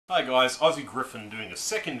Hi guys, Aussie Griffin doing a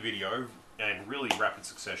second video in really rapid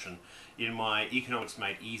succession in my Economics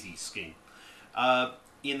Made Easy scheme.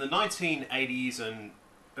 In the 1980s and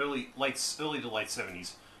early to late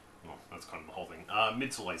 70s, well, that's kind of the whole thing,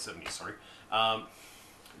 mid to late 70s, sorry,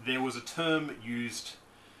 there was a term used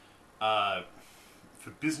for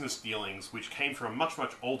business dealings which came from a much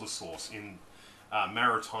older source in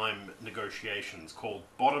maritime negotiations called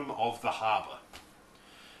bottom of the harbour.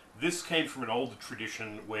 This came from an older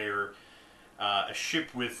tradition where a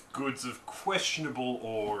ship with goods of questionable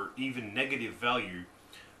or even negative value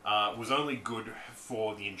was only good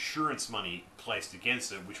for the insurance money placed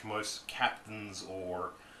against it, which most captains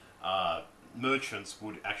or merchants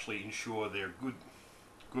would actually insure their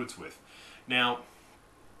goods with. Now,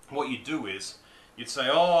 what you do is, you'd say,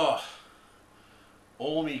 oh,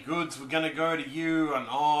 all me goods were going to go to you, and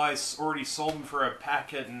oh, I already sold them for a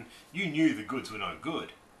packet, and you knew the goods were no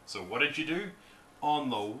good. So what did you do? On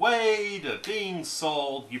the way to being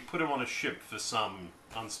sold, you put them on a ship for some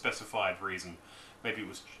unspecified reason. Maybe it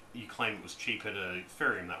was you claim it was cheaper to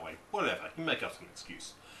ferry them that way. Whatever, you make up some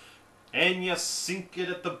excuse. And you sink it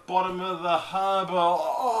at the bottom of the harbour.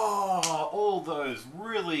 Oh, all those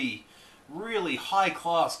really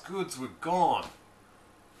high-class goods were gone.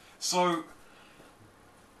 So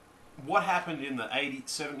what happened in the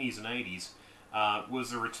 70s and 80s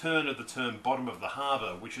was the return of the term bottom of the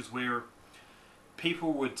harbour, which is where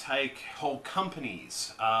people would take whole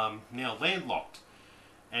companies, now landlocked,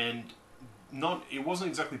 and it wasn't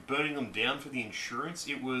exactly burning them down for the insurance,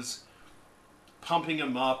 it was pumping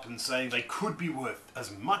them up and saying they could be worth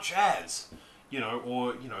as much as,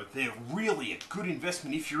 or, they're really a good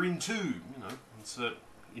investment if you're into, insert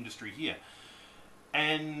industry here.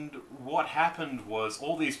 And what happened was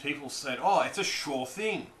all these people said, oh, it's a sure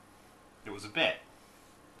thing. It was a bet.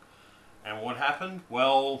 And what happened?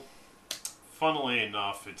 Well, funnily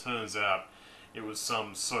enough, it turns out it was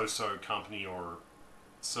some so-so company or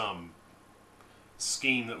some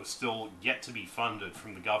scheme that was still yet to be funded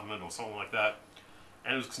from the government or something like that.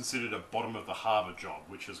 And it was considered a bottom of the harbour job,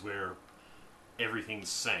 which is where everything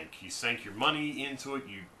sank. You sank your money into it,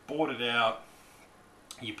 you bought it out,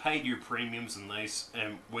 you paid your premiums,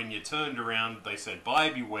 and when you turned around, they said,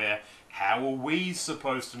 buyer beware. How are we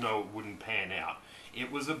supposed to know it wouldn't pan out?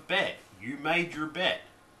 It was a bet. You made your bet.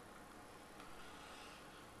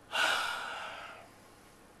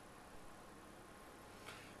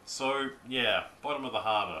 So, yeah, bottom of the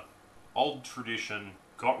harbour. Old tradition,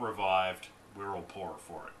 got revived, we're all poorer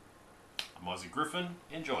for it. I'm Aussie Griffin,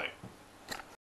 enjoy.